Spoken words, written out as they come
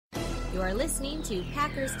You are listening to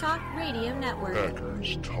Packers Talk Radio Network.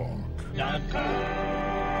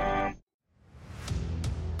 PackersTalk.com.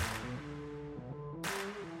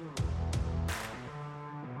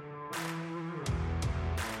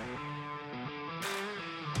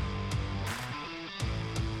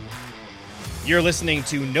 You're listening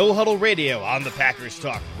to No Huddle Radio on the Packers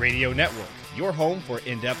Talk Radio Network, your home for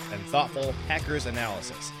in-depth and thoughtful Packers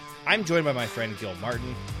analysis. I'm joined by my friend Gil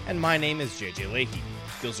Martin, and my name is JJ Leahy.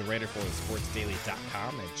 Gil's a writer for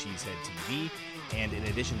SportsDaily.com and Cheesehead TV, and in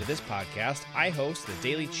addition to this podcast, I host the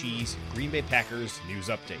Daily Cheese Green Bay Packers News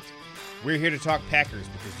Update. We're here to talk Packers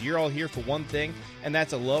because you're all here for one thing, and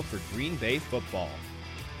that's a love for Green Bay football.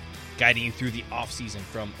 Guiding you through the offseason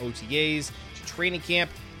from OTAs to training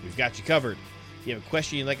camp, we've got you covered. If you have a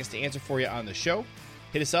question you'd like us to answer for you on the show,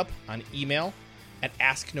 hit us up on email at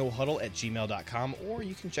asknohuddle@gmail.com, or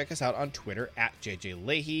you can check us out on Twitter at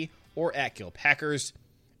JJLeahy or at GilPackers,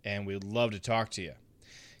 and we'd love to talk to you.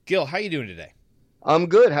 Gil, how you doing today? I'm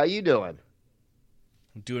good. How you doing?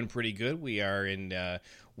 I'm doing pretty good. We are in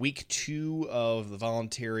week 2 of the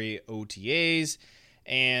voluntary OTAs,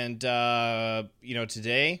 and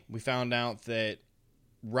today we found out that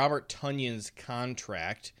Robert Tunyon's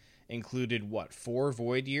contract included, 4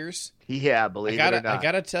 void years? Yeah, believe it or not. I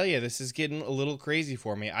gotta tell you, this is getting a little crazy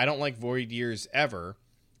for me. I don't like void years ever,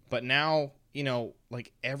 but now,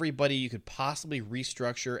 everybody you could possibly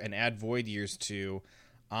restructure and add void years to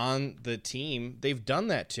on the team, they've done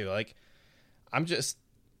that too.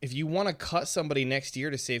 If you want to cut somebody next year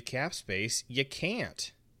to save cap space, you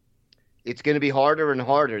can't. It's going to be harder and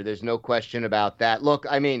harder. There's no question about that. Look,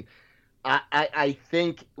 I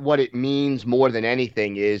think what it means more than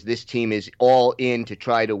anything is this team is all in to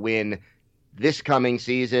try to win this coming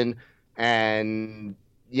season. And,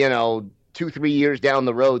 2-3 years down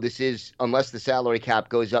the road, unless the salary cap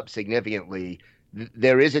goes up significantly,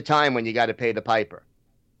 there is a time when you got to pay the piper.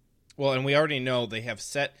 Well, and we already know they have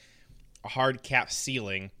set a hard cap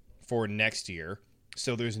ceiling for next year,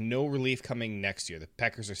 so there's no relief coming next year. The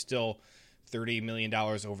Packers are still $30 million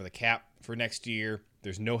over the cap for next year.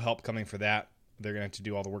 There's no help coming for that. They're going to have to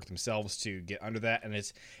do all the work themselves to get under that. And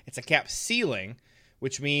it's a cap ceiling,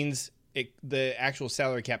 which means the actual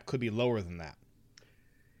salary cap could be lower than that.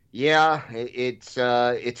 Yeah, it's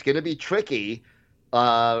going to be tricky.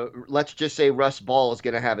 Let's just say Russ Ball is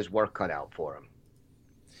going to have his work cut out for him.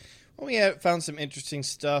 Well, we found some interesting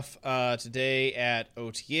stuff today at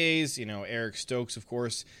OTAs. Eric Stokes, of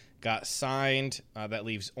course, got signed. That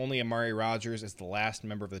leaves only Amari Rodgers as the last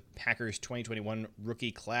member of the Packers 2021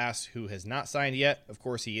 rookie class who has not signed yet. Of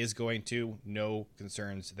course, he is going to. No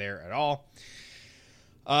concerns there at all.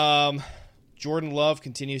 Jordan Love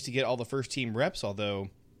continues to get all the first-team reps, although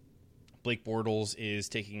Blake Bortles is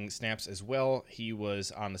taking snaps as well. He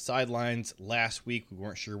was on the sidelines last week. We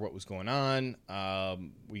weren't sure what was going on.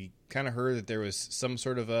 We kind of heard that there was some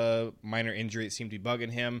sort of a minor injury that seemed to be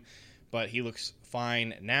bugging him, but he looks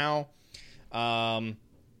fine now.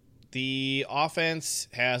 The offense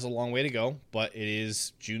has a long way to go, but it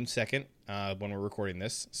is June 2nd when we're recording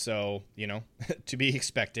this, so, to be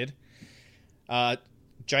expected.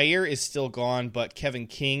 Jair is still gone, but Kevin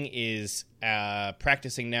King is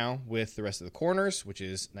practicing now with the rest of the corners, which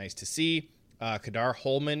is nice to see. Kadar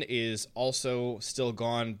Holman is also still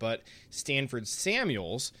gone, but Stanford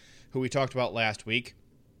Samuels, who we talked about last week,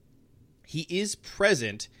 he is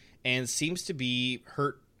present and seems to be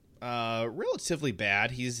hurt relatively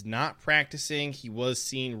bad. He's not practicing. He was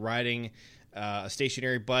seen riding a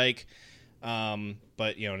stationary bike,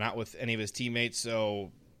 but not with any of his teammates.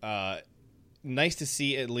 So nice to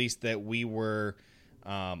see at least that we were,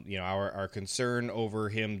 our concern over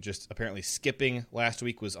him just apparently skipping last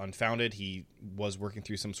week was unfounded. He was working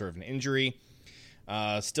through some sort of an injury.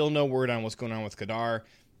 Still no word on what's going on with Kadar.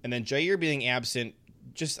 And then Jair being absent,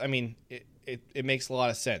 it makes a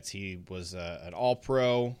lot of sense. He was an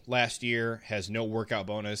all-pro last year, has no workout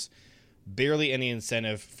bonus, barely any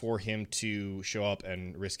incentive for him to show up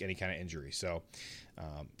and risk any kind of injury. So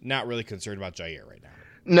not really concerned about Jair right now.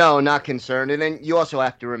 No, not concerned. And then you also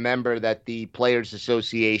have to remember that the Players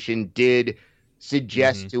Association did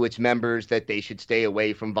suggest to its members that they should stay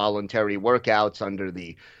away from voluntary workouts under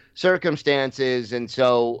the circumstances. And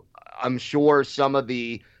so I'm sure some of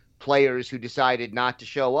the players who decided not to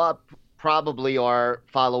show up probably are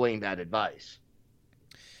following that advice.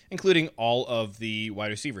 Including all of the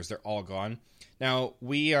wide receivers. They're all gone. Now,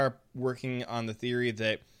 we are working on the theory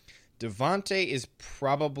that Devontae is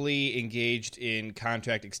probably engaged in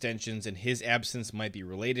contract extensions, and his absence might be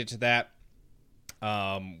related to that.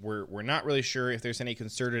 We're not really sure if there's any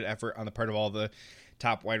concerted effort on the part of all the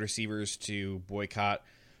top wide receivers to boycott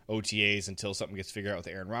OTAs until something gets figured out with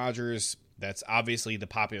Aaron Rodgers. That's obviously the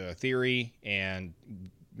popular theory, and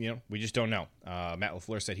we just don't know. Matt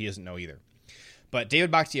LaFleur said he doesn't know either. But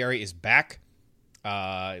David Bakhtiari is back.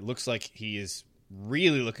 It looks like he is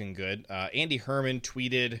really looking good. Andy Herman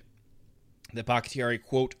tweeted that Bakhtiari,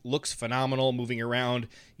 quote, looks phenomenal moving around.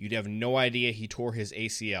 You'd have no idea he tore his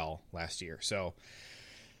ACL last year. So,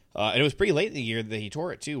 and it was pretty late in the year that he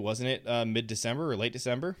tore it too, wasn't it? Mid-December or late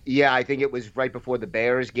December? Yeah, I think it was right before the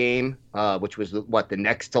Bears game, which was the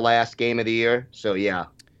next to last game of the year. So, yeah.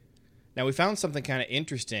 Now, we found something kind of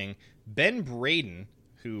interesting. Ben Braden,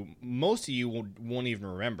 who most of you won't even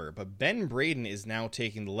remember, but Ben Braden is now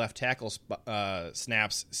taking the left tackle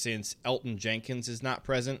snaps since Elton Jenkins is not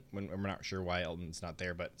present. We're not sure why Elton's not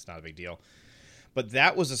there, but it's not a big deal. But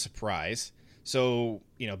that was a surprise. So,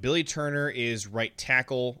 Billy Turner is right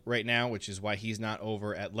tackle right now, which is why he's not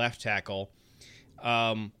over at left tackle.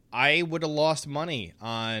 I would have lost money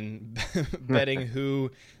on betting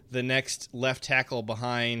who the next left tackle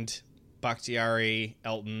behind Bakhtiari,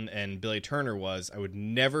 Elton, and Billy Turner was. I would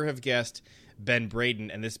never have guessed Ben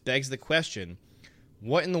Braden, and this begs the question,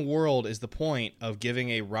 what in the world is the point of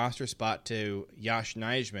giving a roster spot to Yosh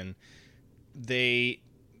Nijman? They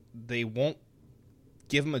won't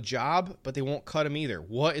give him a job, but they won't cut him either.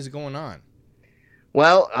 What is going on?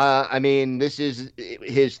 Well, this is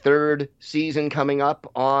his third season coming up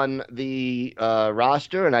on the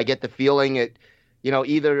roster, and I get the feeling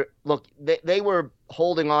they were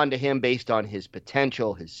holding on to him based on his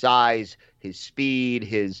potential, his size, his speed,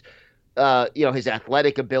 his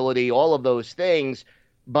athletic ability, all of those things.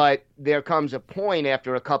 But there comes a point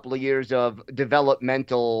after a couple of years of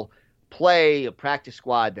developmental play, a practice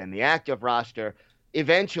squad, then the active roster,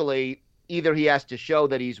 eventually either he has to show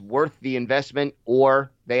that he's worth the investment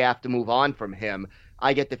or they have to move on from him.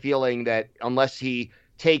 I get the feeling that unless he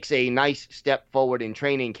takes a nice step forward in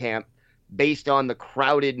training camp, based on the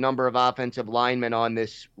crowded number of offensive linemen on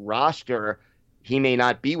this roster, he may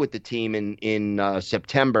not be with the team in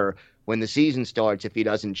September when the season starts if he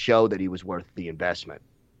doesn't show that he was worth the investment.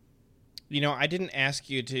 I didn't ask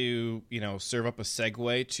you to, serve up a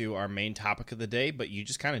segue to our main topic of the day, but you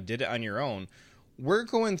just kind of did it on your own. We're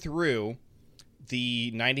going through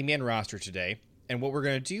the 90-man roster today, and what we're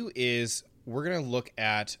going to do is we're going to look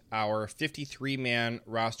at our 53-man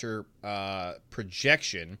roster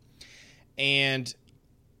projection. And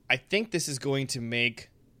I think this is going to make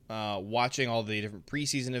watching all the different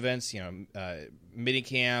preseason events,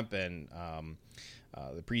 minicamp and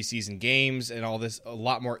the preseason games and all this a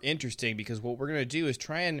lot more interesting, because what we're going to do is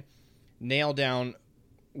try and nail down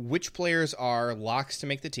which players are locks to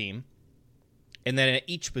make the team, and then at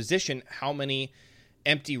each position, how many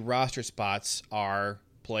empty roster spots are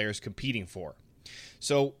players competing for.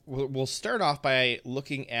 So we'll start off by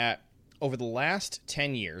looking at over the last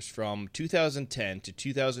 10 years, from 2010 to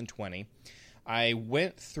 2020, I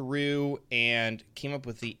went through and came up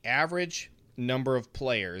with the average number of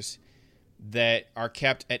players that are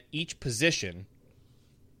kept at each position.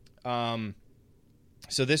 So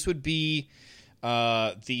this would be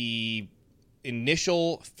the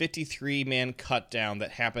initial 53-man cut down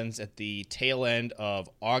that happens at the tail end of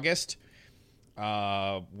August,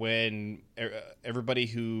 when everybody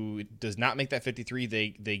who does not make that 53,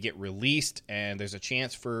 they get released, and there's a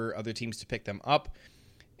chance for other teams to pick them up.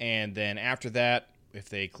 And then after that, if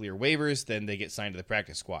they clear waivers, then they get signed to the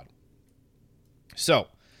practice squad. So,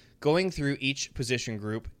 going through each position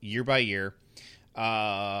group year by year,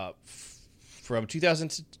 from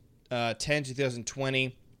 2010 to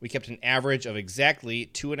 2020, we kept an average of exactly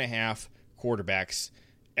 2.5 quarterbacks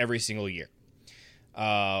every single year.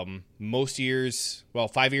 Most years,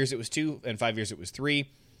 5 years it was 2, and 5 years it was 3.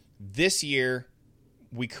 This year,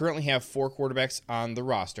 we currently have 4 quarterbacks on the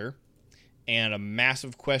roster, and a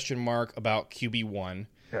massive question mark about QB1.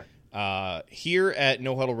 Yeah. Here at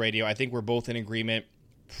No Huddle Radio, I think we're both in agreement.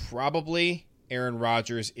 Probably Aaron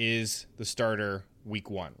Rodgers is the starter week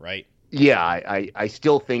 1, right? Yeah, I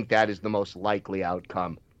still think that is the most likely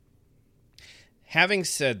outcome. Having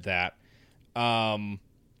said that,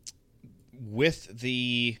 with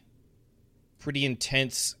the pretty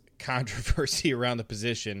intense controversy around the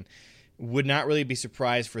position, would not really be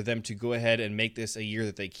surprised for them to go ahead and make this a year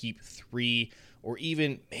that they keep 3 or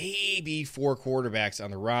even maybe 4 quarterbacks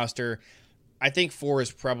on the roster. I think 4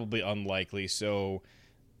 is probably unlikely. So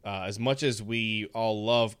as much as we all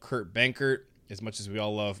love Kurt Benkert, as much as we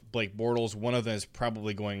all love Blake Bortles, one of them is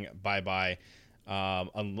probably going bye-bye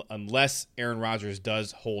unless Aaron Rodgers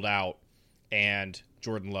does hold out and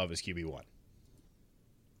Jordan Love is QB1.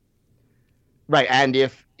 Right, and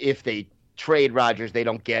if they trade Rodgers, they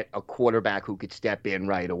don't get a quarterback who could step in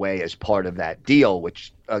right away as part of that deal,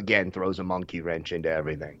 which, again, throws a monkey wrench into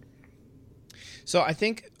everything. So I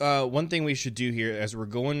think one thing we should do here as we're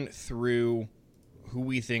going through who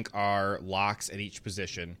we think are locks at each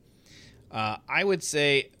position, I would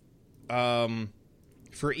say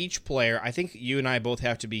for each player, I think you and I both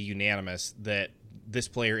have to be unanimous that this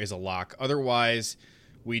player is a lock. Otherwise,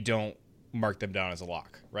 we don't mark them down as a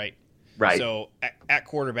lock, right? Right. So at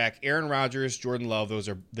quarterback, Aaron Rodgers, Jordan Love,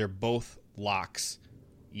 they're both locks.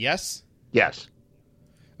 Yes? Yes.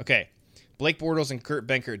 Okay. Blake Bortles and Kurt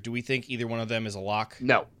Benkert, do we think either one of them is a lock?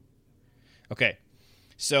 No. Okay.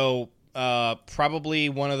 So probably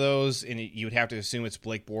one of those, and you would have to assume it's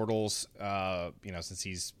Blake Bortles, since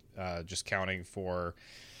he's just counting for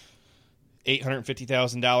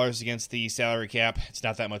 $850,000 against the salary cap. It's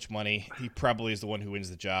not that much money. He probably is the one who wins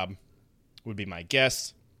the job, would be my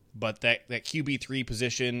guess. But that QB3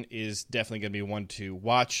 position is definitely going to be one to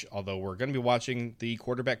watch, although we're going to be watching the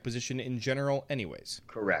quarterback position in general anyways.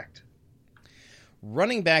 Correct.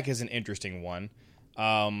 Running back is an interesting one.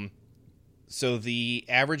 So the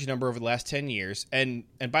average number over the last 10 years, and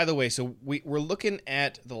by the way, so we're looking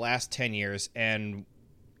at the last 10 years, and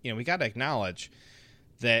we got to acknowledge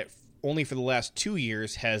that only for the last 2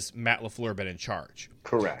 years has Matt LaFleur been in charge.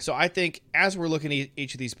 Correct. So I think as we're looking at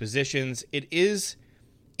each of these positions, it is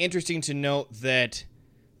interesting to note that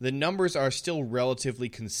the numbers are still relatively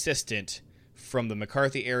consistent from the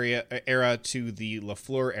McCarthy era to the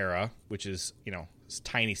LaFleur era, which is, it's a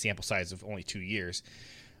tiny sample size of only 2 years.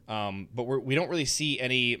 But we don't really see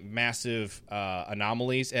any massive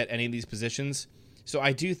anomalies at any of these positions. So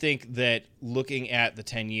I do think that looking at the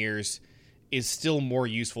 10 years is still more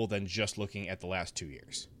useful than just looking at the last 2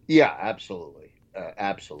 years. Yeah, absolutely.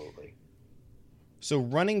 Absolutely. So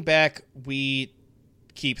running back, we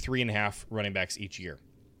keep 3.5 running backs each year.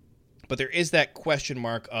 But there is that question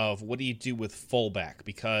mark of what do you do with fullback?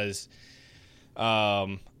 Because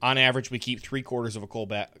on average, we keep 3/4 of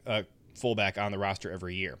a fullback on the roster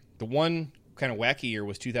every year. The one kind of wacky year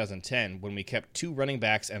was 2010 when we kept 2 running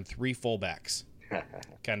backs and 3 fullbacks.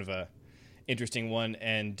 Kind of a interesting one,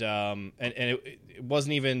 and it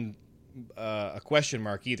wasn't even a question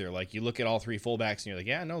mark either. Like you look at all 3 fullbacks and you're like,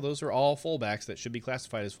 yeah, no, those are all fullbacks that should be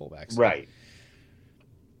classified as fullbacks. Right.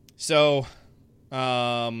 So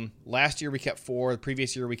last year we kept 4. The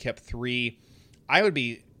previous year we kept 3. I'd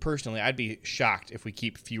be shocked if we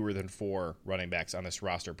keep fewer than 4 running backs on this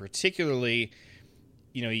roster, particularly,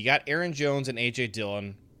 you got Aaron Jones and A.J.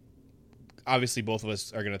 Dillon. Obviously, both of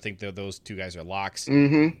us are going to think that those 2 guys are locks.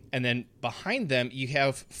 Mm-hmm. And then behind them, you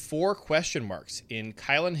have 4 question marks in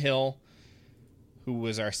Kylan Hill, who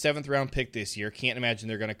was our 7th-round pick this year. Can't imagine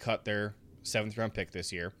they're going to cut their 7th-round pick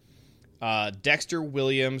this year. Dexter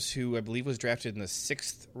Williams, who I believe was drafted in the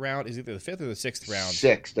 6th round. Is either the 5th or the 6th round?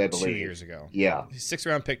 6th, I believe. 2 years ago. Yeah.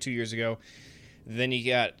 6th-round pick 2 years ago. Then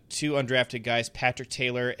you got 2 undrafted guys, Patrick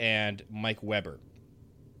Taylor and Mike Weber.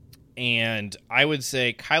 And I would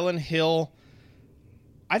say Kylan Hill,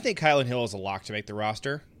 I think Kylan Hill is a lock to make the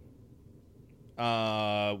roster.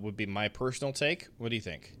 Would be my personal take. What do you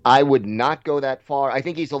think? I would not go that far. I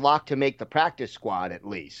think he's a lock to make the practice squad at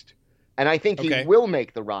least. And I think he will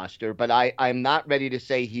make the roster, but I'm not ready to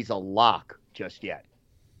say he's a lock just yet.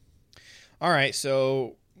 All right,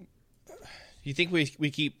 so you think we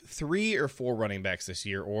keep 3 or 4 running backs this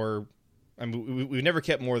year, or we've never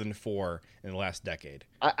kept more than 4 in the last decade?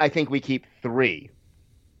 I think we keep 3.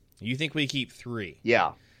 You think we keep 3?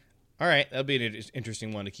 Yeah. All right, that'll be an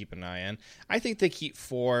interesting one to keep an eye on. I think they keep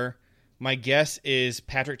 4. My guess is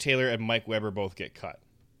Patrick Taylor and Mike Weber both get cut.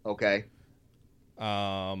 Okay.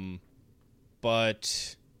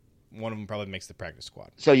 But one of them probably makes the practice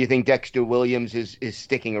squad. So you think Dexter Williams is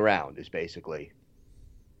sticking around, is basically?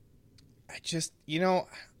 I just,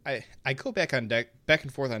 I go back and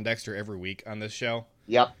forth on Dexter every week on this show.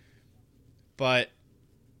 Yep. But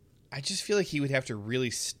I just feel like he would have to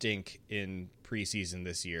really stink in preseason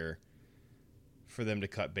this year for them to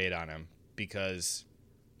cut bait on him, because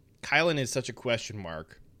Kylan is such a question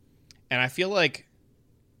mark. And I feel like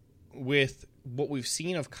with what we've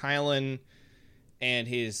seen of Kylan and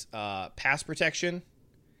his pass protection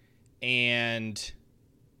and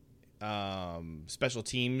special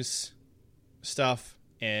teams stuff,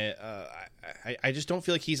 and I just don't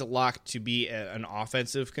feel like he's a lock to be an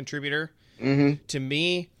offensive contributor. Mm-hmm. To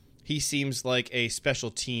me, he seems like a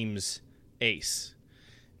special teams ace.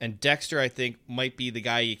 And Dexter, I think, might be the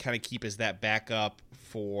guy you kind of keep as that backup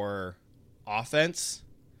for offense.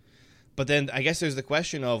 But then I guess there's the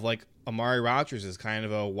question of, like, Amari Rodgers is kind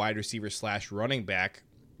of a wide receiver / running back.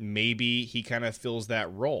 Maybe he kind of fills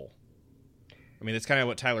that role. I mean, that's kind of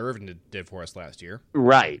what Tyler Irvin did for us last year.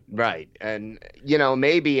 Right. And,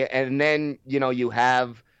 maybe, and then, you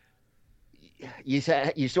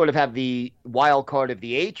sort of have the wild card of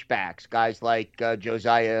the H-backs, guys like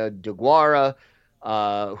Josiah DeGuara,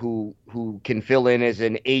 who can fill in as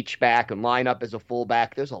an H-back and line up as a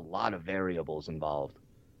fullback. There's a lot of variables involved.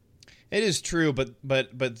 It is true, but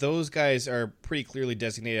those guys are pretty clearly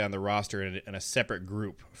designated on the roster in a separate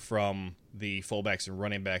group from the fullbacks and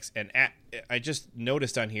running backs. And I just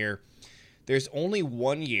noticed on here, there's only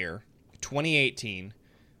 1 year, 2018,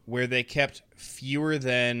 where they kept fewer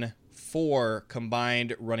than 4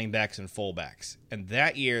 combined running backs and fullbacks. And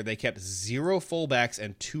that year, they kept 0 fullbacks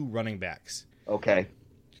and 2 running backs. Okay.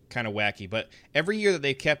 Kind of wacky. But every year that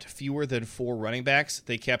they kept fewer than 4 running backs,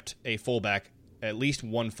 they kept a fullback, at least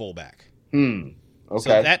 1 fullback. Okay. So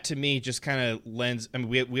that to me just kind of lends. I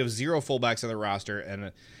mean, we have 0 fullbacks on the roster,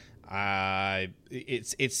 and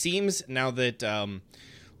it seems now that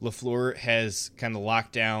LaFleur has kind of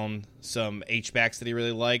locked down some H backs that he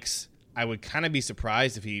really likes. I would kind of be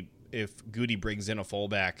surprised if Goody brings in a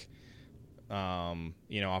fullback,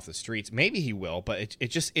 off the streets. Maybe he will, but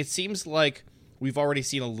it seems like we've already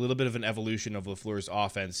seen a little bit of an evolution of LaFleur's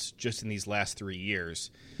offense just in these last 3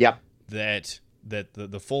 years. Yep. That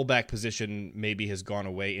the fullback position maybe has gone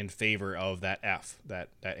away in favor of that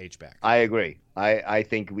H-back. I agree. I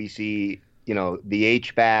think we see, the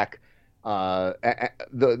H-back,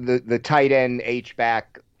 the tight end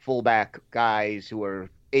H-back, fullback guys who are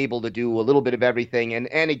able to do a little bit of everything.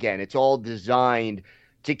 And again, it's all designed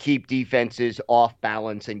to keep defenses off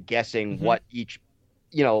balance and guessing what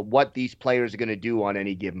these players are going to do on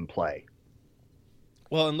any given play.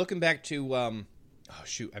 Well, and looking back to, I'm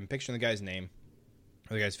picturing the guy's name.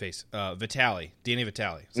 Or the guy's face. Vitale. Danny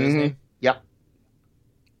Vitale. Is that his name? Yep.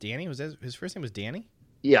 Danny? His first name was Danny?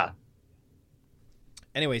 Yeah.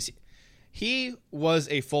 Anyways, he was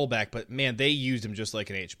a fullback, but man, they used him just like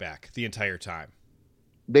an H-back the entire time.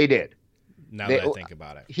 They did. Now that I think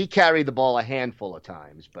about it. He carried the ball a handful of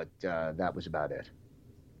times, but that was about it.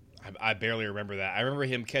 I barely remember that. I remember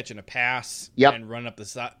him catching a pass and run up the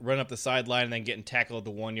sideline and then getting tackled at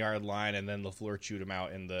the 1 yard line, and then LaFleur chewed him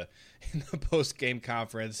out in the post game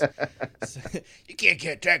conference. You can't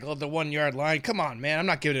get tackled at the 1 yard line. Come on, man! I'm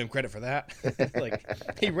not giving him credit for that.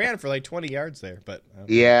 He ran for 20 yards there, but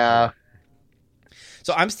yeah.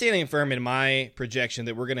 So I'm standing firm in my projection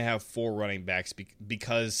that we're going to have 4 running backs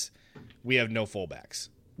because we have no fullbacks.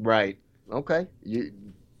 Right. Okay.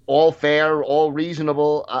 All fair, all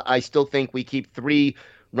reasonable. I still think we keep 3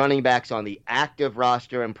 running backs on the active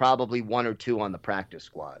roster and probably 1 or 2 on the practice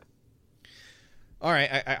squad. All right,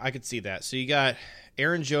 I could see that. So you got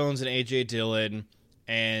Aaron Jones and A.J. Dillon,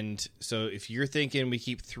 and so if you're thinking we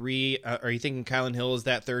keep 3, are you thinking Kylan Hill is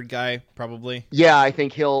that third guy probably? Yeah, I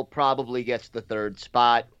think Hill probably gets the 3rd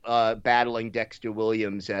spot, battling Dexter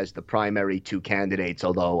Williams as the primary 2 candidates,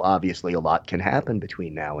 although obviously a lot can happen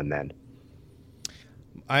between now and then.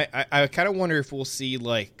 I kind of wonder if we'll see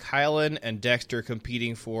like Kylan and Dexter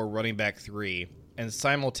competing for running back 3, and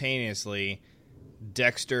simultaneously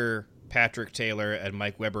Dexter, Patrick Taylor, and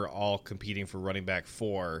Mike Weber all competing for running back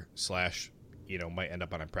 4 / might end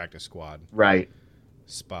up on a practice squad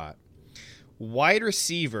spot. Wide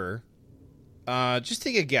receiver, just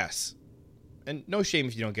take a guess, and no shame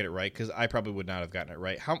if you don't get it right because I probably would not have gotten it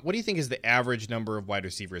right. What do you think is the average number of wide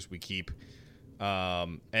receivers we keep?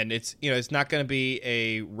 And it's not going to be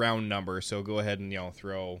a round number, so go ahead and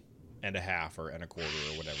throw and a half or and a quarter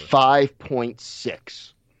or whatever.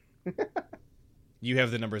 5.6. You have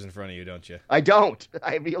the numbers in front of you, don't you? I don't.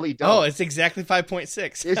 I really don't. Oh, it's exactly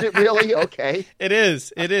 5.6. Is it really? Okay. It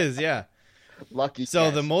is. Yeah. Lucky. So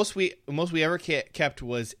guess. the most we ever kept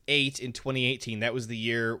was 8 in 2018. That was the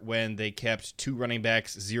year when they kept 2 running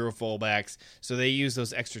backs, 0 fullbacks. So they used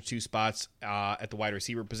those extra 2 spots at the wide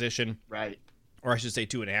receiver position. Right. Or I should say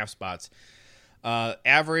 2.5 spots.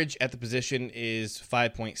 Average at the position is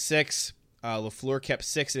 5.6. LaFleur kept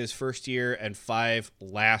 6 in his first year and 5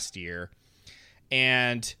 last year.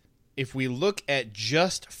 And if we look at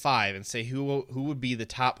just 5 and say who would be the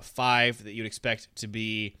top 5 that you'd expect to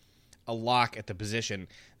be a lock at the position,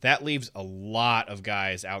 that leaves a lot of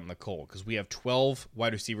guys out in the cold because we have 12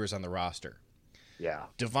 wide receivers on the roster. Yeah.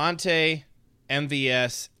 Devontae,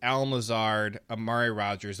 MVS, Alan Lazard, Amari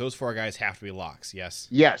Rodgers, those 4 guys have to be locks, yes?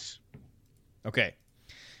 Yes. Okay.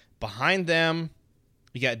 Behind them,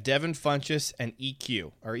 you got Devin Funchess and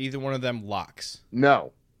EQ. Are either one of them locks?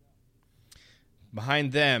 No.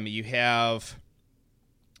 Behind them, you have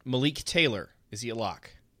Malik Taylor. Is he a lock?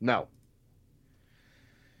 No.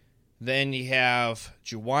 Then you have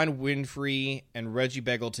Juwan Winfrey and Reggie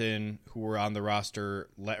Begelton, who were on the roster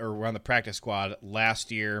or were on the practice squad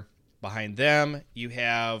last year. Behind them, you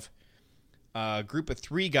have a group of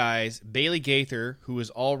 3 guys. Bailey Gaither, who is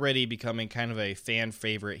already becoming kind of a fan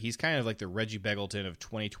favorite. He's kind of like the Reggie Begelton of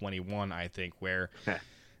 2021, I think, where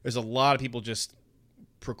there's a lot of people just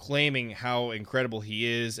proclaiming how incredible he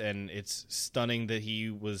is, and it's stunning that he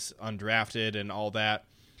was undrafted and all that.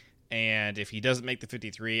 And if he doesn't make the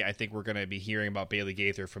 53, I think we're going to be hearing about Bailey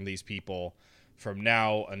Gaither from these people from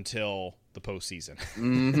now until the postseason.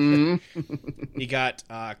 Mm-hmm. You got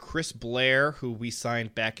Chris Blair, who we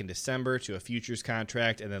signed back in December to a futures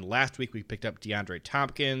contract. And then last week we picked up DeAndre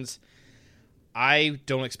Tompkins. I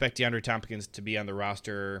don't expect DeAndre Tompkins to be on the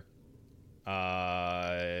roster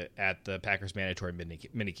at the Packers mandatory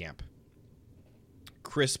minicamp.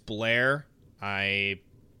 Chris Blair, I'm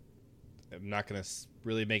not going to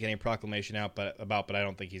really make any proclamation but I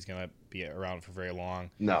don't think he's going to be around for very long.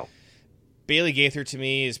 No. Bailey Gaither, to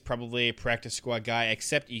me, is probably a practice squad guy,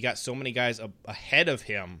 except you got so many guys ahead of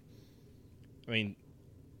him. I mean,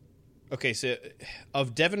 okay, so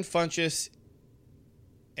of Devin Funchess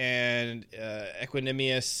and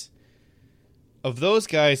Equanimous, of those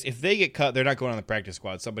guys, if they get cut, they're not going on the practice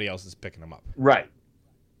squad. Somebody else is picking them up. Right.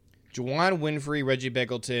 Juwan Winfrey, Reggie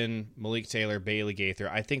Begelton, Malik Taylor, Bailey Gaither,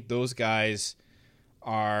 I think those guys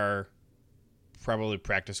are probably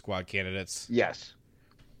practice squad candidates. Yes.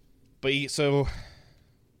 But so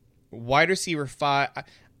wide receiver 5,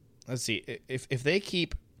 let's see, if they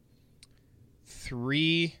keep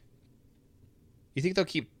 3, you think they'll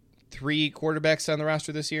keep 3 quarterbacks on the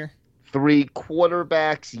roster this year? 3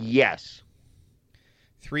 quarterbacks, yes.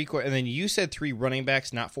 3 and then you said 3 running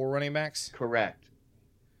backs, not 4 running backs? Correct.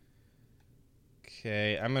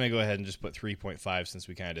 Okay, I'm going to go ahead and just put 3.5 since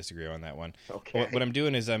we kind of disagree on that one. Okay. What I'm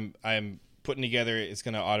doing is I'm putting together, it's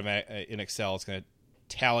going to automatic in Excel, it's going to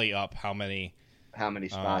tally up how many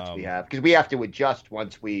spots we have, because we have to adjust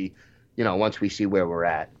once we see where we're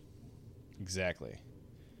at. Exactly.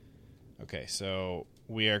 Okay, so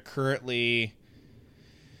we are currently,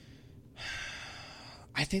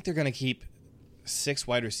 I think they're going to keep 6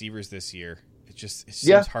 wide receivers this year. It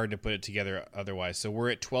seems hard to put it together otherwise. So we're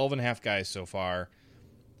at 12.5 guys so far.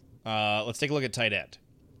 Let's take a look at tight end.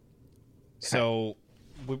 So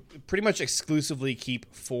we pretty much exclusively keep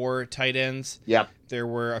 4 tight ends. Yep. There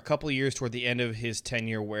were a couple of years toward the end of his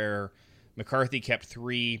tenure where McCarthy kept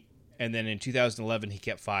 3, and then in 2011 he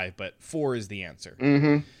kept 5, but 4 is the answer.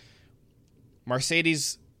 Mm-hmm.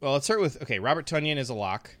 Mercedes, well, let's start with, Robert Tonyan is a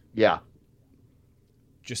lock. Yeah.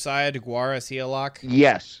 Josiah DeGuara, is he a lock?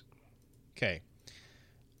 Yes. Okay.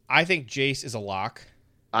 I think Jace is a lock.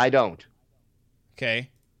 I don't. Okay.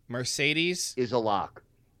 Mercedes is a lock.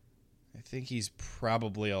 I think he's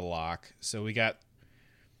probably a lock. So we got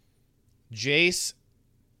Jace,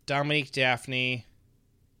 Dominique Daphne,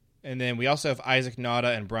 and then we also have Isaac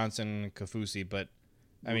Nauta and Bronson Kafusi. But,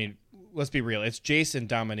 I mean, let's be real. It's Jace and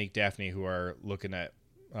Dominique Daphne who are looking at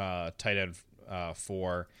tight end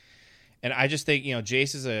 4. And I just think,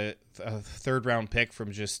 Jace is a third-round pick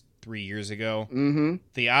from just 3 years ago. Mm-hmm.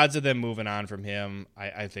 The odds of them moving on from him,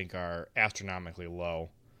 I think, are astronomically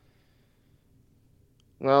low.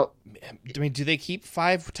 Well, I mean, do they keep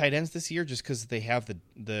 5 tight ends this year just because they have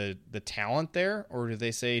the talent there, or do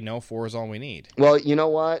they say no, 4 is all we need? Well, you know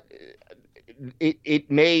what?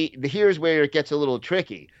 It may. Here's where it gets a little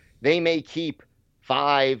tricky. They may keep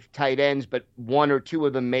 5 tight ends, but 1 or 2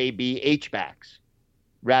 of them may be H-backs,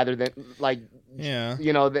 rather than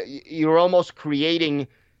you're almost creating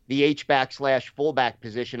the H-back / fullback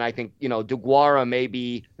position. I think DeGuara may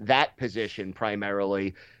be that position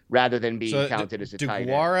primarily, rather than being counted as a tight end.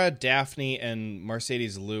 DeGuara, Daphne, and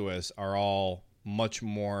Mercedes Lewis are all much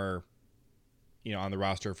more, on the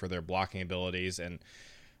roster for their blocking abilities. And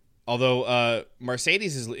although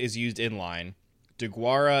Mercedes is used in line,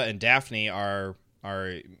 DeGuara and Daphne are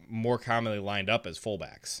more commonly lined up as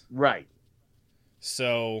fullbacks. Right.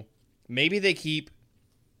 So maybe they do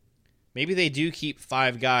keep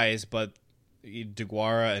 5 guys, but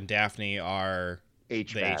DeGuara and Daphne are the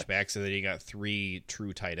H-backs, so then you got 3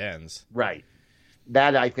 true tight ends. Right.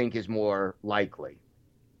 That, I think, is more likely.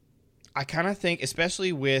 I kind of think,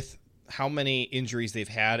 especially with how many injuries they've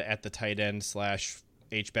had at the tight end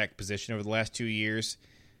 / H-back position over the last 2 years,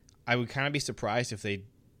 I would kind of be surprised if they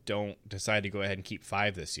don't decide to go ahead and keep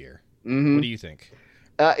 5 this year. Mm-hmm. What do you think?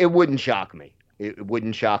 It wouldn't shock me. It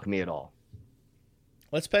wouldn't shock me at all.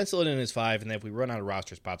 Let's pencil it in as 5, and then if we run out of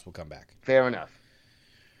roster spots, we'll come back. Fair enough.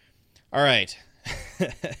 All right.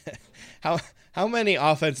 How many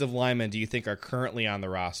offensive linemen do you think are currently on the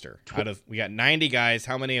roster? We got 90 guys.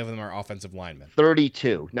 How many of them are offensive linemen?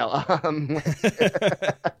 32. No.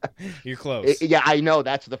 You're close. Yeah, I know.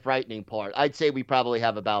 That's the frightening part. I'd say we probably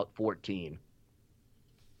have about 14.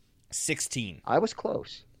 16. I was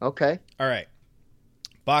close. Okay. All right.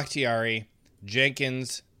 Bakhtiari,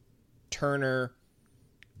 Jenkins, Turner,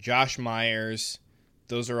 Josh Myers.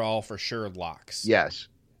 Those are all for sure locks. Yes.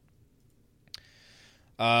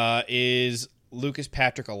 Is Lucas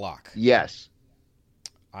Patrick a lock? Yes.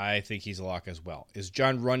 I think he's a lock as well. Is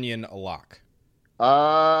John Runyon a lock?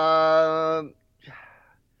 I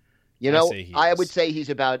would say he's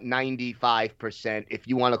about 95%. If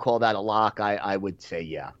you want to call that a lock, I would say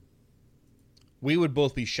yeah. We would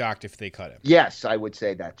both be shocked if they cut him. Yes, I would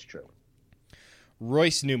say that's true.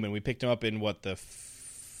 Royce Newman, we picked him up in the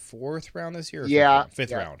fourth round this year? Yeah.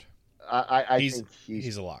 Fifth round. I think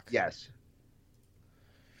he's a lock. Yes.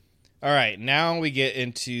 All right, now we get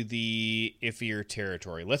into the iffier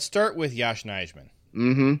territory. Let's start with Yosh Nijman.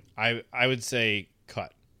 Mm-hmm. I would say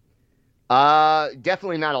cut.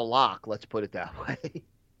 Definitely not a lock, let's put it that way.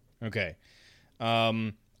 Okay.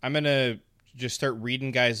 I'm going to just start reading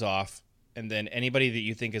guys off, and then anybody that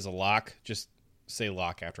you think is a lock, just say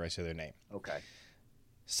lock after I say their name. Okay.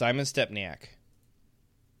 Simon Stepniak.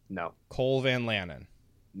 No. Cole Van Lanen.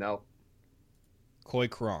 No. Coy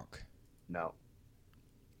Kronk. No.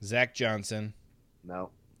 Zach Johnson. No.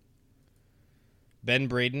 Ben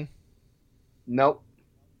Braden. Nope.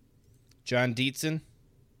 John Dietzen.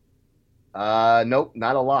 Nope,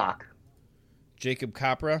 not a lock. Jacob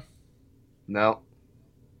Capra. No.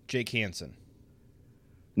 Jake Hansen.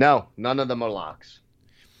 No, none of them are locks.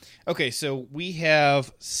 Okay, so we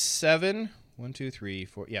have 7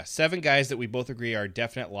 guys that we both agree are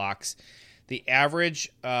definite locks. The average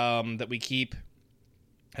that we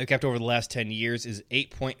have kept over the last 10 years is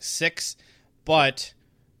 8.6, but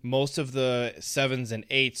most of the 7s and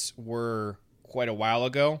 8s were quite a while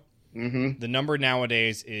ago. Mm-hmm. The number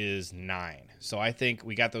nowadays is 9. So I think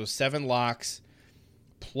we got those 7 locks.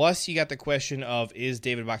 Plus, you got the question of, is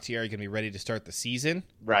David Bakhtiari going to be ready to start the season?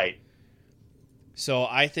 Right. So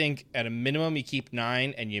I think at a minimum you keep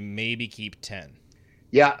 9 and you maybe keep 10.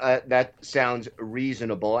 Yeah, that sounds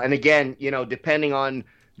reasonable. And again, depending on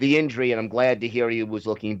the injury, and I'm glad to hear he was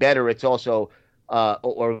looking better, it's also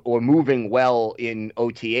or moving well in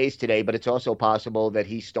OTAs today, but it's also possible that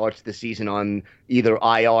he starts the season on either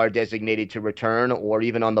IR designated to return or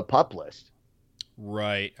even on the PUP list.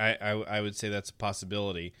 Right. I would say that's a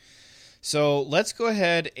possibility. So let's go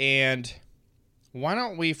ahead and why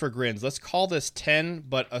don't we, for grins, let's call this 10,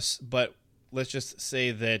 but let's just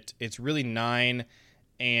say that it's really 9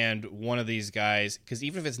 and one of these guys, because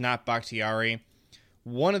even if it's not Bakhtiari,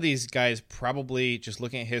 one of these guys probably, just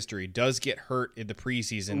looking at history, does get hurt in the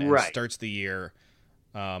preseason and starts the year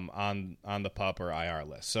on the PUP or IR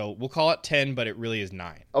list. So we'll call it 10, but it really is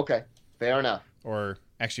 9. Okay, fair enough. Or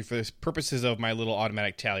actually, for the purposes of my little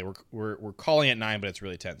automatic tally, we're calling it 9, but it's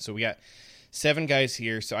really 10. So we got 7 guys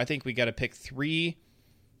here. So I think we got to pick three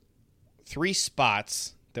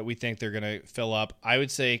spots that we think they're going to fill up. I would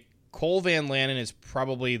say Cole Van Lanen is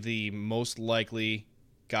probably the most likely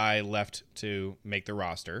guy left to make the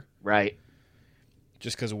roster. Right.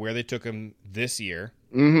 Just because of where they took him this year.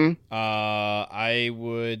 Mm-hmm. I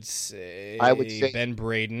would say Ben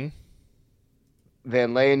Braden.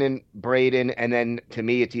 Van Lanen, Braden, and then to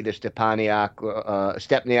me it's either Stepniak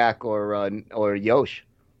or Yosh.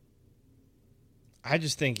 I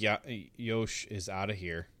just think Yosh is out of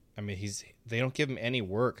here. I mean, they don't give him any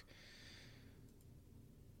work.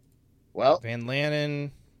 Well, Van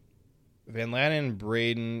Lanen,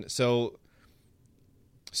 Braden. So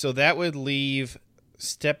that would leave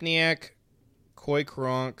Stepniak, Coy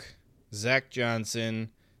Kronk, Zach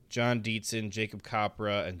Johnson, John Dietzen, Jacob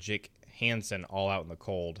Capra, and Jake Hansen all out in the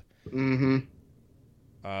cold. Mm-hmm.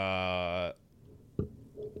 Now,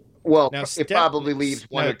 it probably leaves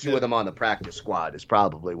one or two of them on the practice squad is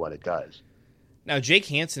probably what it does. Now, Jake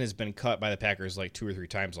Hansen has been cut by the Packers like 2 or 3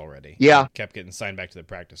 times already. Yeah. Kept getting signed back to the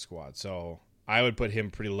practice squad. So I would put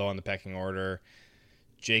him pretty low on the pecking order.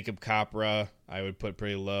 Jacob Capra, I would put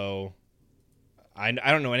pretty low. I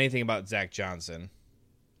don't know anything about Zach Johnson.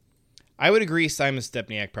 I would agree Simon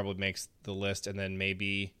Stepniak probably makes the list, and then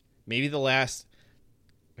maybe the last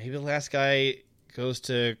guy goes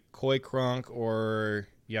to Coy Kronk or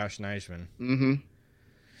Yosh Nijman. Mm-hmm.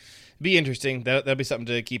 Be interesting. That'll be something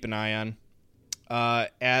to keep an eye on.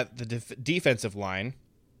 At the defensive line,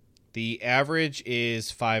 the average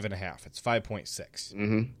is 5.5. It's 5.6.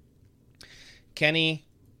 Mm-hmm. Kenny,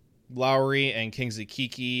 Lowry, and Kingsley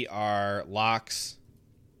Keke are locks.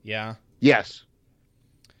 Yeah. Yes.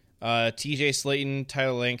 TJ Slayton,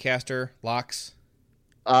 Tyler Lancaster, locks.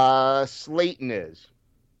 Slayton is.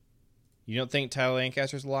 You don't think Tyler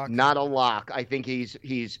Lancaster's a lock? Not a lock. I think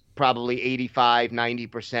he's probably 85,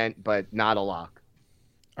 90%, but not a lock.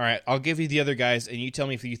 All right, I'll give you the other guys, and you tell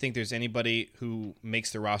me if you think there's anybody who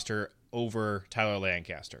makes the roster over Tyler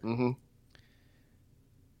Lancaster. Mm-hmm.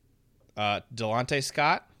 Delonte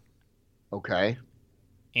Scott. Okay.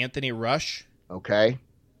 Anthony Rush. Okay.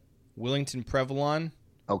 Willington Prevalon.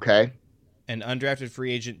 Okay. And undrafted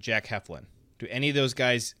free agent Jack Heflin. Do any of those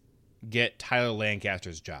guys get Tyler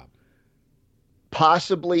Lancaster's job?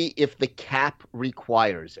 Possibly if the cap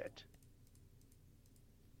requires it.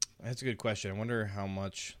 That's a good question. I wonder how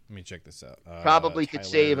much. Let me check this out. Probably could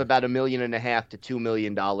save about $1.5 million to $2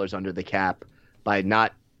 million under the cap by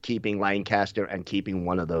not keeping Lancaster and keeping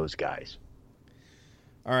one of those guys.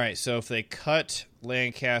 All right, so if they cut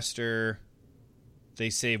Lancaster,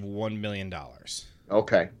 they save $1 million.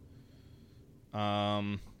 Okay.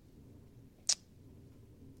 Man,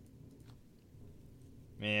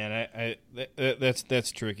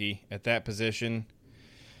 that's tricky at that position.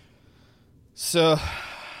 So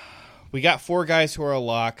we got 4 guys who are a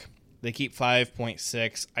lock. They keep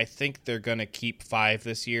 5.6. I think they're going to keep 5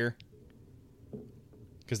 this year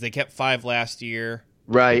because they kept 5 last year.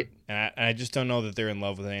 Right. And I just don't know that they're in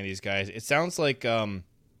love with any of these guys. It sounds like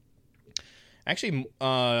actually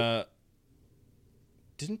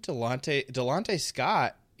didn't Delonte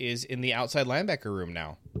Scott is in the outside linebacker room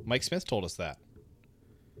now. Mike Smith told us that.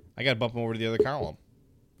 I got to bump him over to the other column.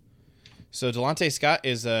 So Delonte Scott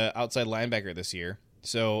is an outside linebacker this year.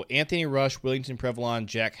 So Anthony Rush, Willington Prevalon,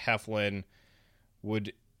 Jack Heflin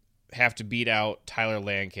would have to beat out Tyler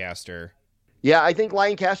Lancaster. Yeah, I think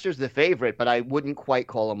Lancaster's the favorite, but I wouldn't quite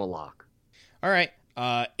call him a lock. All right.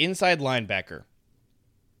 Inside linebacker.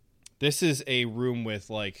 This is a room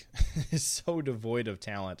with, like, so devoid of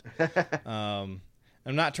talent.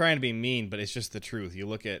 I'm not trying to be mean, but it's just the truth. You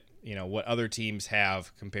look at, what other teams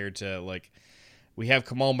have compared to, like, we have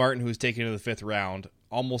Kamal Martin, who's taken to the 5th round.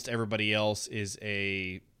 Almost everybody else is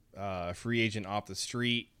a free agent off the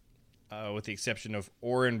street, with the exception of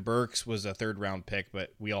Oren Burks was a 3rd-round pick,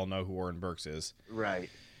 but we all know who Oren Burks is. Right.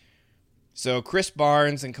 So Chris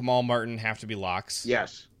Barnes and Kamal Martin have to be locks.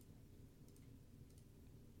 Yes.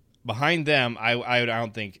 Behind them, I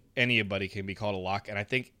don't think anybody can be called a lock, and I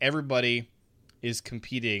think everybody is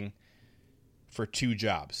competing for 2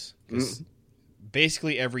 jobs.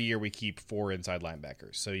 Basically every year we keep 4 inside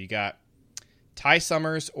linebackers. So you got Ty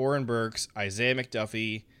Summers, Oren Burks, Isaiah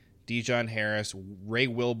McDuffie, Dijon Harris, Ray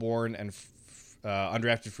Wilborn, and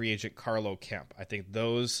undrafted free agent Carlo Kemp. I think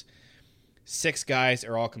those 6 guys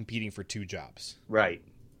are all competing for 2 jobs. Right.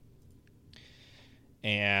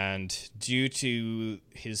 And due to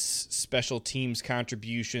his special teams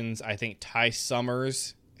contributions, I think Ty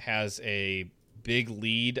Summers has a big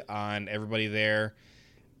lead on everybody there,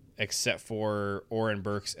 except for Oren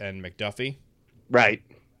Burks and McDuffie. Right.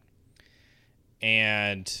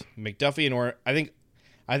 And McDuffie and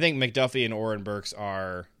I think McDuffie and Oren Burks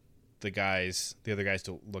are the other guys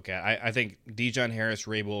to look at. I think Dijon Harris,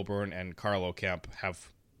 Ray Wilburn, and Carlo Kemp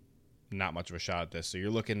have not much of a shot at this. So you're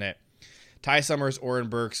looking at Ty Summers, Oren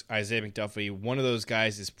Burks, Isaiah McDuffie. One of those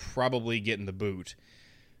guys is probably getting the boot.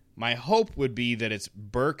 My hope would be that it's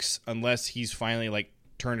Burks, unless he's finally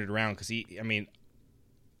turned it around. Because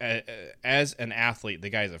as an athlete, the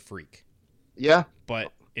guy's a freak. Yeah,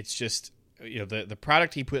 but it's just the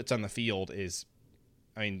product he puts on the field is,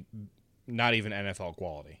 not even NFL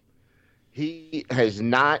quality. He has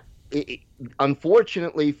not.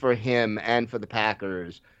 Unfortunately for him and for the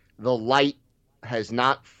Packers, the light has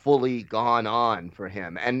not fully gone on for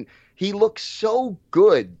him. And he looks so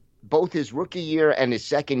good both his rookie year and his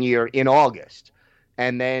second year in August,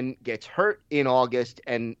 and then gets hurt in August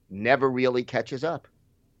and never really catches up.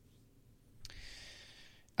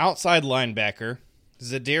 Outside linebacker,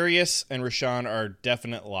 Zadarius and Rashawn are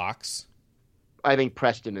definite locks. I think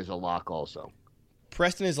Preston is a lock also.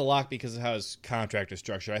 Preston is a lock because of how his contract is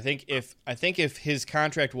structured. I think if his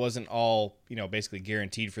contract wasn't all, basically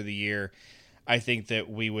guaranteed for the year, I think that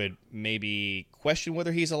we would maybe question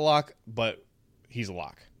whether he's a lock, but he's a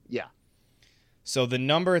lock. Yeah. So the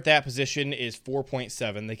number at that position is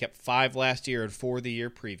 4.7. They kept 5 last year and 4 the year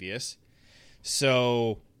previous.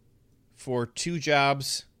 So for 2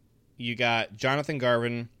 jobs, you got Jonathan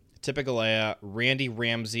Garvin, Tipigalea, Randy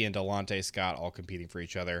Ramsey, and Delonte Scott all competing for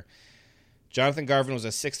each other. Jonathan Garvin was a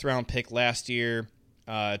 6th-round pick last year.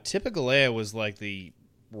 Tipigalea was like the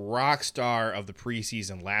rock star of the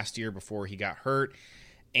preseason last year before he got hurt.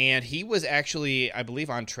 And he was actually, I believe,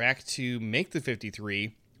 on track to make the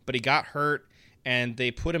 53, but he got hurt and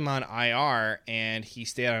they put him on IR, and he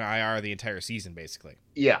stayed on IR the entire season, basically.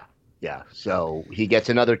 Yeah. So he gets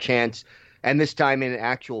another chance, and this time in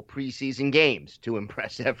actual preseason games to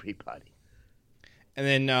impress everybody. And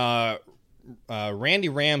then Randy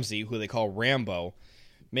Ramsey, who they call Rambo,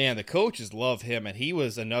 man, the coaches love him, and he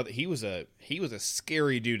was a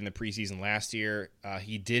scary dude in the preseason last year.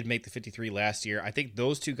 He did make the 53 last year. I think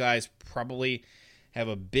those two guys probably have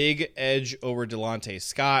a big edge over Delonte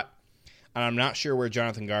Scott, and I'm not sure where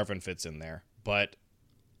Jonathan Garvin fits in there, but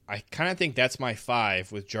I kind of think that's my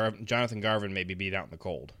 5 with Jonathan Garvin maybe beat out in the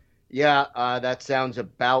cold. Yeah, that sounds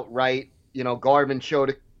about right. Garvin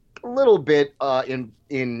showed a little bit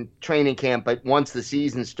in training camp, but once the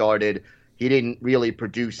season started, he didn't really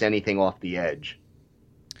produce anything off the edge.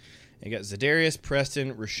 You got Zadarius,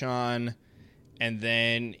 Preston, Rashawn, and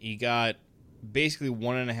then you got basically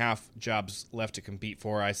 1.5 jobs left to compete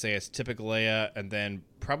for. I say it's Tipikalea, and then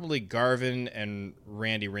probably Garvin and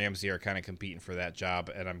Randy Ramsey are kind of competing for that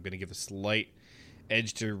job, and I'm going to give a slight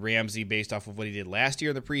edge to Ramsey based off of what he did last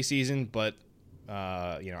year in the preseason, but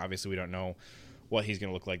obviously we don't know what he's going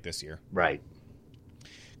to look like this year. Right.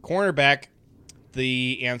 Cornerback,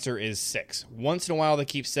 the answer is 6. Once in a while they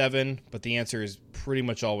keep 7, but the answer is pretty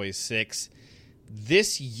much always 6.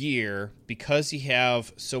 This year, because you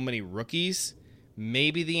have so many rookies,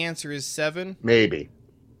 maybe the answer is 7. Maybe.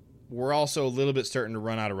 We're also a little bit starting to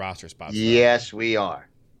run out of roster spots. Yes, we are.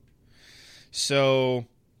 So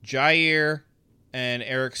Jair and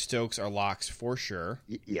Eric Stokes are locks for sure.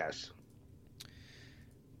 Yes.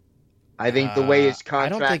 I think the way his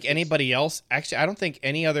contract... I don't think anybody else... Actually, I don't think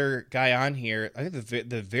any other guy on here... I think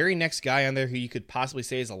the very next guy on there who you could possibly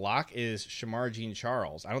say is a lock is Shamar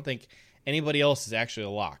Jean-Charles. I don't think anybody else is actually a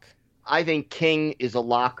lock. I think King is a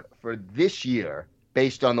lock for this year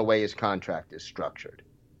based on the way his contract is structured.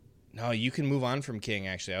 No, you can move on from King,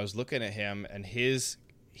 actually. I was looking at him, and he's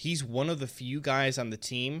one of the few guys on the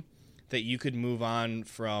team that you could move on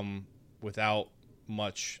from without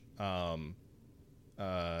much...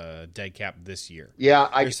 dead cap this year. Yeah,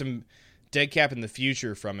 there's some dead cap in the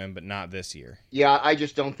future from him, but not this year. Yeah, I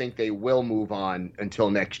just don't think they will move on until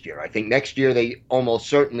next year. I think next year they almost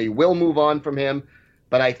certainly will move on from him,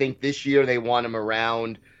 but I think this year they want him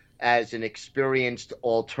around as an experienced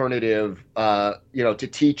alternative, to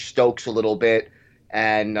teach Stokes a little bit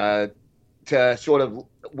and to sort of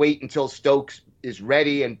wait until Stokes is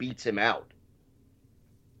ready and beats him out.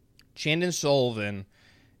 Chandon Sullivan,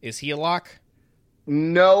 is he a lock?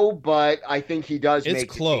 No, but I think he does it's make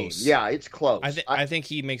close. the team. Yeah, it's close. I think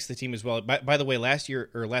he makes the team as well. By the way, last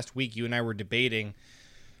week, you and I were debating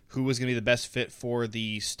who was going to be the best fit for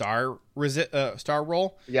the star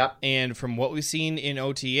role. Yeah. And from what we've seen in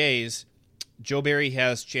OTAs, Joe Barry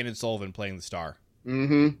has Chandon Sullivan playing the star.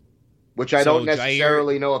 Mm-hmm. Which I don't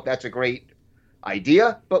necessarily know if that's a great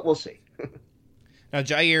idea, but we'll see. Now,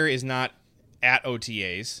 Jair is not at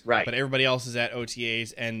OTAs. Right. But everybody else is at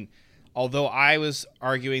OTAs, and although I was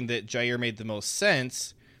arguing that Jair made the most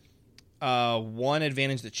sense, one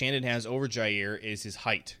advantage that Chandon has over Jair is his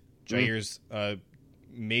height. Jair's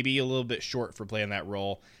maybe a little bit short for playing that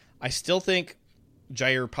role. I still think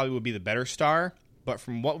Jair probably would be the better star, but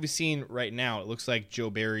from what we've seen right now, it looks like Joe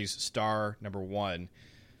Barry's star number 1.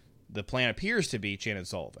 The plan appears to be Chandon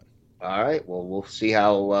Sullivan. All right. Well, we'll see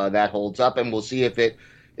how that holds up, and we'll see if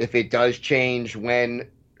it does change when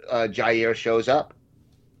Jair shows up.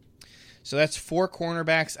 So that's 4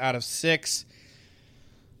 cornerbacks out of 6.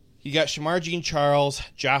 You got Shamar Jean-Charles,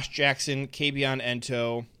 Josh Jackson, Kabion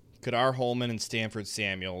Ento, Kadar Holman, and Stanford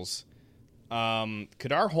Samuels.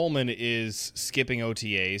 Kadar Holman is skipping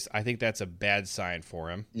OTAs. I think that's a bad sign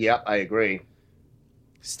for him. Yeah, I agree.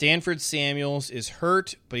 Stanford Samuels is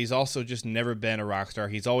hurt, but he's also just never been a rock star.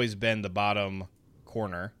 He's always been the bottom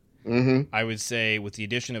corner. Mm-hmm. I would say with the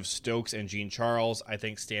addition of Stokes and Jean-Charles, I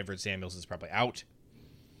think Stanford Samuels is probably out.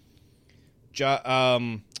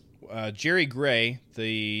 Jerry Gray,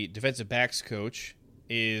 the defensive backs coach,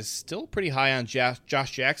 is still pretty high on Josh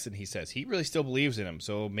Jackson, he says. He really still believes in him,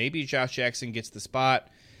 so maybe Josh Jackson gets the spot.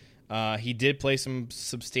 He did play some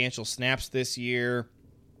substantial snaps this year.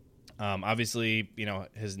 Obviously,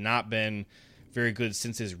 has not been very good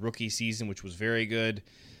since his rookie season, which was very good.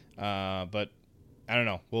 But I don't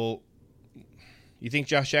know. Well, you think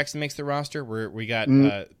Josh Jackson makes the roster? We got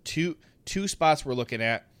two spots we're looking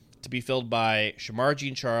at to be filled by Shamar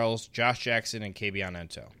Jean-Charles, Josh Jackson, and Kabion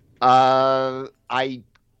Ento.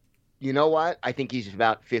 You know what? I think he's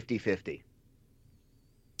about 50-50. I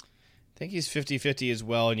think he's 50-50 as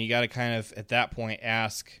well, and you got to kind of, at that point,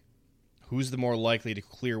 ask who's the more likely to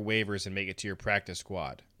clear waivers and make it to your practice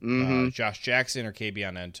squad? Mm-hmm. Josh Jackson or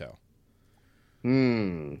Kabion Ento?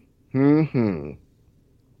 Hmm.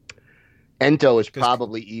 Ento is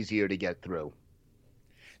probably easier to get through.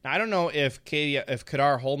 Now, I don't know if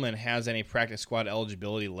Kadar Holman has any practice squad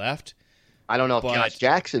eligibility left. I don't know if Josh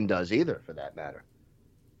Jackson does either, for that matter.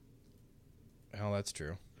 Oh, that's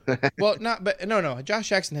true. Well, no. Josh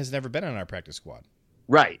Jackson has never been on our practice squad.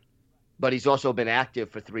 Right, but he's also been active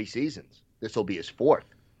for 3 seasons. This will be his 4th.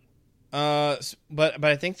 But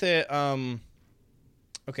I think that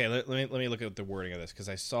okay. Let me look at the wording of this, because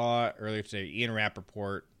I saw earlier today Ian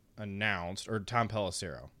Rappaport announced, or Tom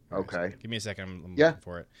Pelissero. Okay, give me a second. I'm looking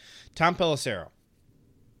for it. Tom Pelissero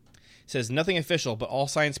says nothing official, but all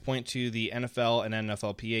signs point to the NFL and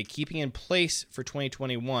NFLPA keeping in place for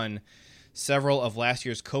 2021 several of last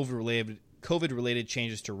year's COVID-related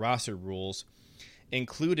changes to roster rules,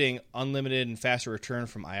 including unlimited and faster return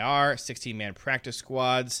from IR, 16-man practice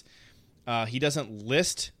squads. He doesn't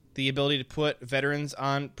list the ability to put veterans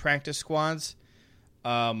on practice squads,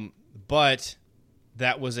 but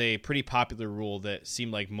that was a pretty popular rule that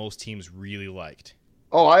seemed like most teams really liked.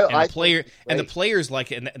 Oh, the players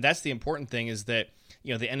like it, and that's the important thing, is that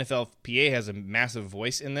the NFLPA has a massive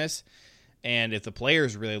voice in this, and if the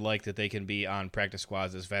players really like that they can be on practice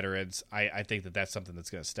squads as veterans, I think that that's something that's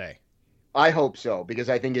going to stay. I hope so, because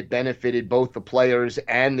I think it benefited both the players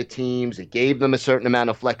and the teams. It gave them a certain amount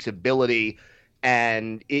of flexibility,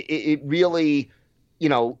 and it really,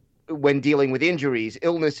 when dealing with injuries,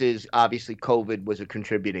 illnesses, obviously COVID was a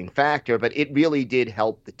contributing factor, but it really did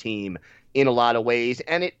help the team in a lot of ways,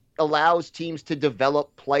 and it allows teams to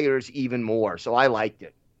develop players even more. So I liked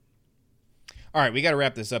it. All right, we got to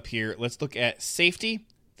wrap this up here. Let's look at safety.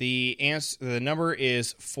 The number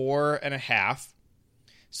is 4.5.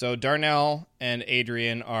 So Darnell and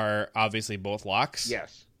Adrian are obviously both locks.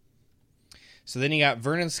 Yes. So then you got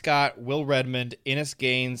Vernon Scott, Will Redmond, Innis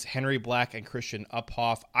Gaines, Henry Black, and Christian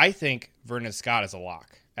Uphoff. I think Vernon Scott is a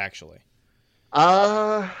lock, actually.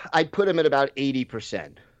 I'd put him at about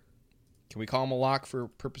 80%. Can we call him a lock for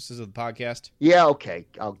purposes of the podcast? Yeah, okay.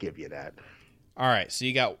 I'll give you that. All right, so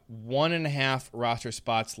you got 1.5 roster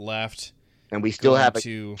spots left. And we still have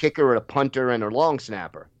a kicker, a punter, and a long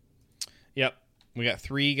snapper. Yep. We got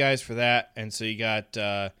 3 guys for that. And so you got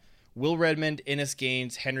Will Redmond, Innis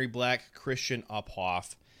Gaines, Henry Black, Christian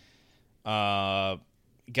Uphoff.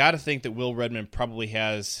 Got to think that Will Redmond probably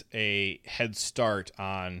has a head start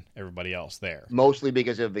on everybody else there. Mostly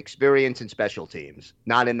because of experience and special teams.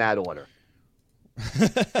 Not in that order.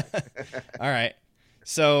 All right.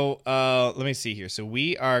 So let me see here. So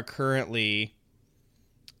we are currently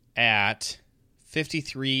at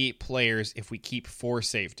 53 players if we keep 4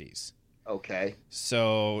 safeties. Okay.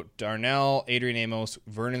 So Darnell, Adrian Amos,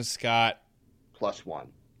 Vernon Scott. +1.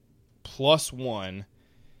 +1.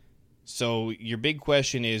 So your big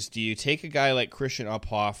question is, do you take a guy like Christian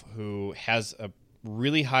Uphoff, who has a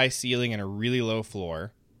really high ceiling and a really low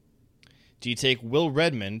floor? Do you take Will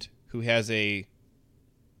Redmond, who has a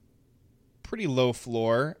pretty low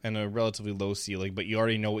floor and a relatively low ceiling, but you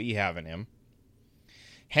already know what you have in him?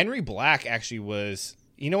 Henry Black actually was...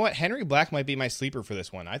 You know what? Henry Black might be my sleeper for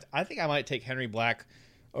this one. I think I might take Henry Black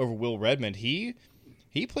over Will Redmond. He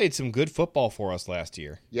played some good football for us last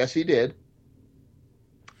year. Yes, he did.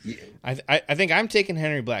 Yeah. I think I'm taking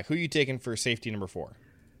Henry Black. Who are you taking for safety number 4?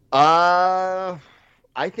 I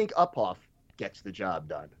think Uphoff gets the job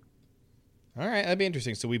done. All right, that'd be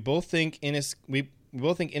interesting. So we both think Innis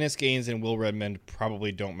Gaines and Will Redmond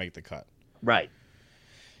probably don't make the cut. Right.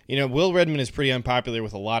 Will Redmond is pretty unpopular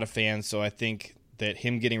with a lot of fans, so I think that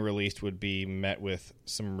him getting released would be met with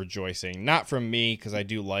some rejoicing. Not from me, because I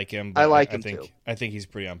do like him. But I like him too. I think he's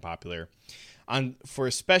pretty unpopular.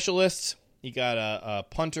 For specialists, you got a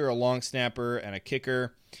punter, a long snapper, and a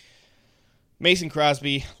kicker. Mason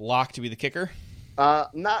Crosby, lock to be the kicker?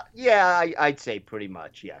 I'd say pretty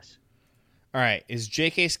much, yes. All right, is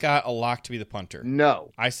J.K. Scott a lock to be the punter?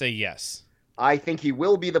 No. I say yes. I think he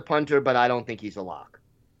will be the punter, but I don't think he's a lock.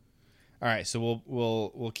 All right, so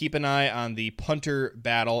we'll keep an eye on the punter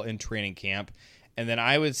battle in training camp, and then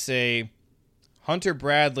I would say Hunter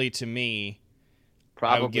Bradley, to me,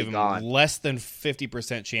 probably I would give him gone. Less than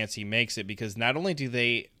 50% chance he makes it, because not only do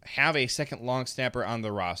they have a second long snapper on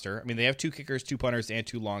the roster, I mean, they have 2 kickers, 2 punters, and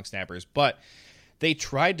 2 long snappers, but they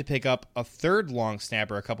tried to pick up a 3rd long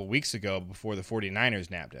snapper a couple weeks ago before the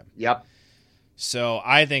 49ers nabbed him. Yep. So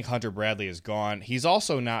I think Hunter Bradley is gone. He's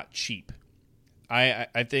also not cheap.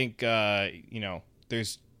 I think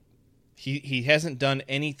there's he hasn't done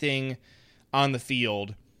anything on the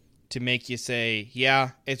field to make you say, yeah,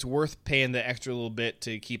 it's worth paying the extra little bit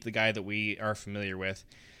to keep the guy that we are familiar with.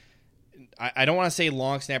 I don't want to say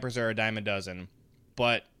long snappers are a dime a dozen,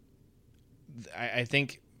 but I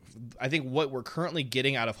think I think what we're currently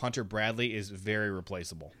getting out of Hunter Bradley is very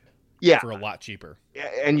replaceable. Yeah, for a lot cheaper.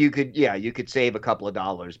 And you could save a couple of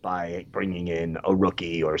dollars by bringing in a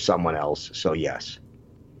rookie or someone else. So yes.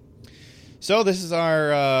 So this is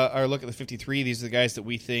our look at the 53. These are the guys that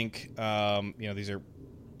we think, these are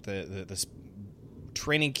the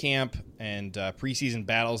training camp and preseason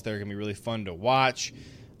battles that are going to be really fun to watch.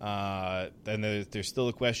 Then there's still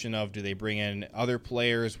the question of, do they bring in other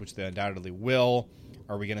players, which they undoubtedly will.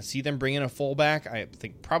 Are we going to see them bring in a fullback? I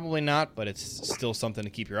think probably not, but it's still something to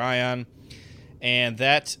keep your eye on. And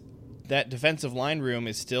that defensive line room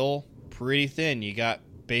is still pretty thin. You got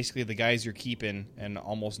basically the guys you're keeping and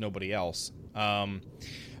almost nobody else.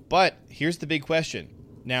 But here's the big question.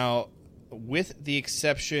 Now, with the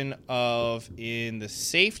exception of in the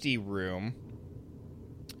safety room,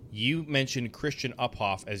 you mentioned Christian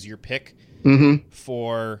Uphoff as your pick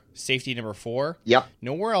for safety number 4. Yep.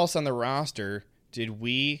 Nowhere else on the roster did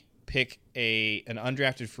we pick an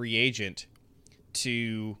undrafted free agent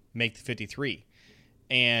to make the 53.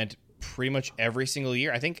 And pretty much every single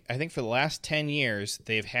year, I think for the last 10 years,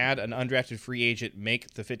 they've had an undrafted free agent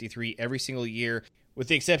make the 53 every single year, with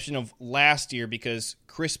the exception of last year because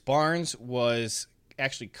Chris Barnes was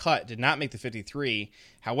actually cut, did not make the 53.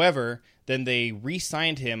 However, then they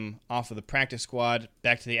re-signed him off of the practice squad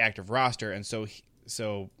back to the active roster, and so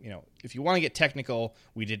if you want to get technical,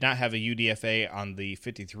 we did not have a UDFA on the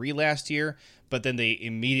 53 last year, but then they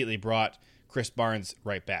immediately brought Chris Barnes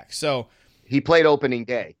right back. So he played opening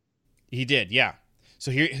day. He did, yeah. So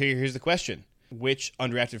here's the question. Which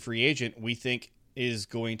undrafted free agent we think is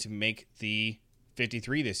going to make the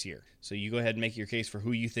 53 this year? So you go ahead and make your case for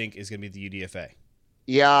who you think is going to be the UDFA.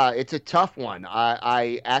 Yeah, it's a tough one.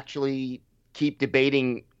 I actually keep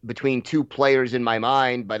debating between two players in my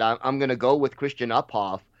mind, but I'm going to go with Christian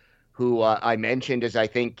Uphoff, who I mentioned as I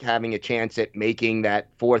think having a chance at making that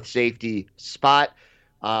fourth safety spot.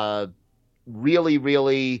 Really,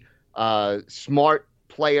 really smart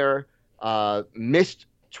player. Missed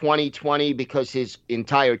 2020 because his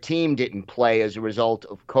entire team didn't play as a result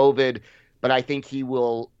of COVID, but I think he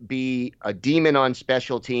will be a demon on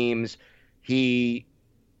special teams. He,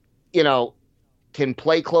 can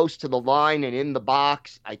play close to the line and in the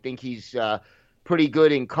box. I think he's pretty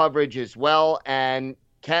good in coverage as well and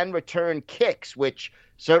can return kicks, which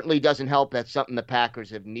certainly doesn't help. That's something the Packers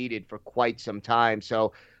have needed for quite some time.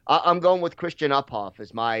 So I'm going with Christian Uphoff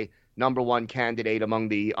as my number one candidate among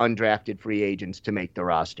the undrafted free agents to make the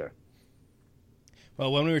roster.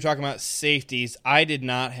 Well, when we were talking about safeties, I did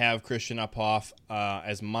not have Christian Uphoff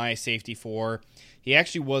as my safety 4. He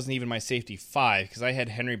actually wasn't even my safety 5 because I had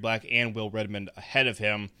Henry Black and Will Redmond ahead of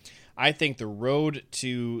him. I think the road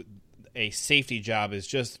to a safety job is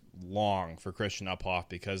just long for Christian Uphoff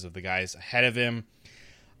because of the guys ahead of him.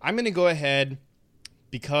 I'm going to go ahead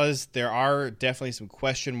because there are definitely some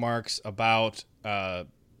question marks about, are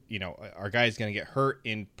guys going to get hurt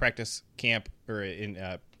in practice camp or in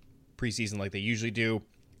preseason like they usually do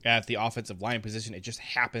at the offensive line position. It just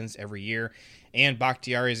happens every year. And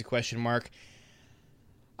Bakhtiari is a question mark.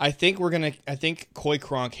 I think Coy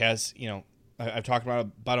Cronk has, I've talked about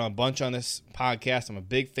him a bunch on this podcast. I'm a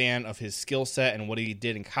big fan of his skill set and what he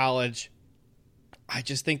did in college. I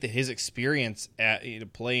just think that his experience at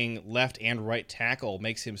playing left and right tackle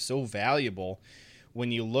makes him so valuable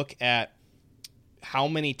when you look at how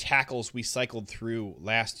many tackles we cycled through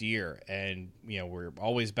last year. And, we're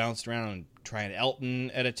always bounced around and trying Elton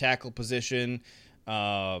at a tackle position,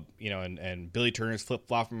 and Billy Turner's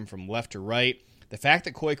flip-flopping from left to right. The fact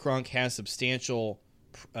that Coy Cronk has substantial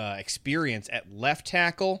experience at left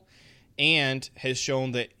tackle and has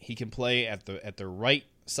shown that he can play at the right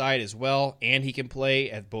side as well, and he can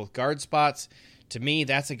play at both guard spots, to me,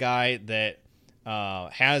 that's a guy that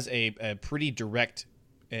has a pretty direct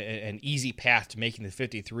and easy path to making the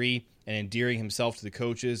 53 and endearing himself to the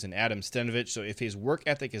coaches and Adam Stenovich. So if his work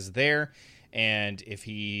ethic is there, and if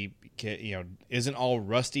he isn't all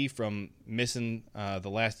rusty from missing the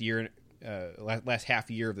last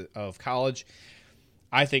half year of college,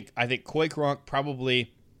 I think Coy Cronk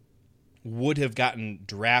probably would have gotten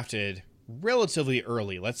drafted relatively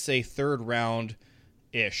early, let's say third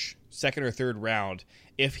round-ish, second or third round,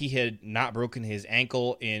 if he had not broken his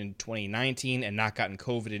ankle in 2019 and not gotten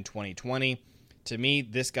COVID in 2020. To me,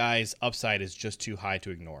 this guy's upside is just too high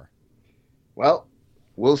to ignore. Well,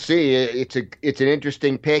 we'll see. It's an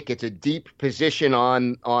interesting pick. It's a deep position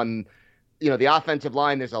on the offensive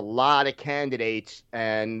line. There's a lot of candidates,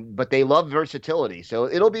 but they love versatility. So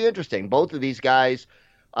it'll be interesting. Both of these guys,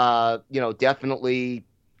 definitely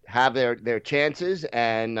have their chances,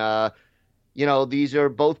 and these are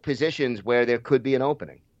both positions where there could be an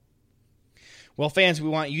opening. Well, fans, we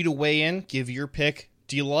want you to weigh in, give your pick.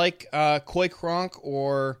 Do you like Coy Cronk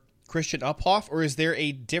or Christian Uphoff, or is there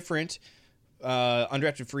a different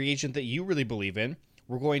undrafted free agent that you really believe in?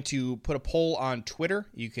 We're going to put a poll on Twitter.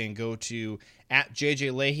 You can go to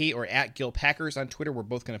 @JJ Leahy or @GilPackers on Twitter. We're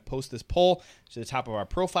both going to post this poll to the top of our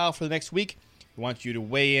profile for the next week. We want you to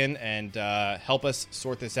weigh in and help us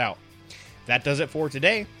sort this out. That does it for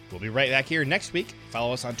today. We'll be right back here next week.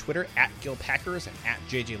 Follow us on Twitter @GilPackers and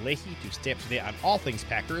 @JJ Leahy to stay up to date on all things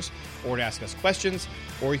Packers or to ask us questions.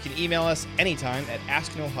 Or you can email us anytime at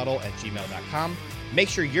asknohuddle@gmail.com. Make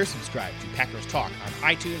sure you're subscribed to Packers Talk on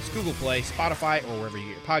iTunes, Google Play, Spotify, or wherever you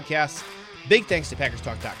get your podcasts. Big thanks to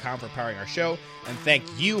PackersTalk.com for powering our show, and thank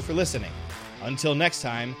you for listening. Until next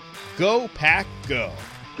time, go Pack Go.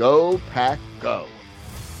 Go Pack Go.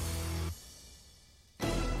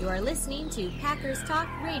 You are listening to Packers Talk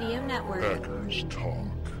Radio Network. Packers Talk.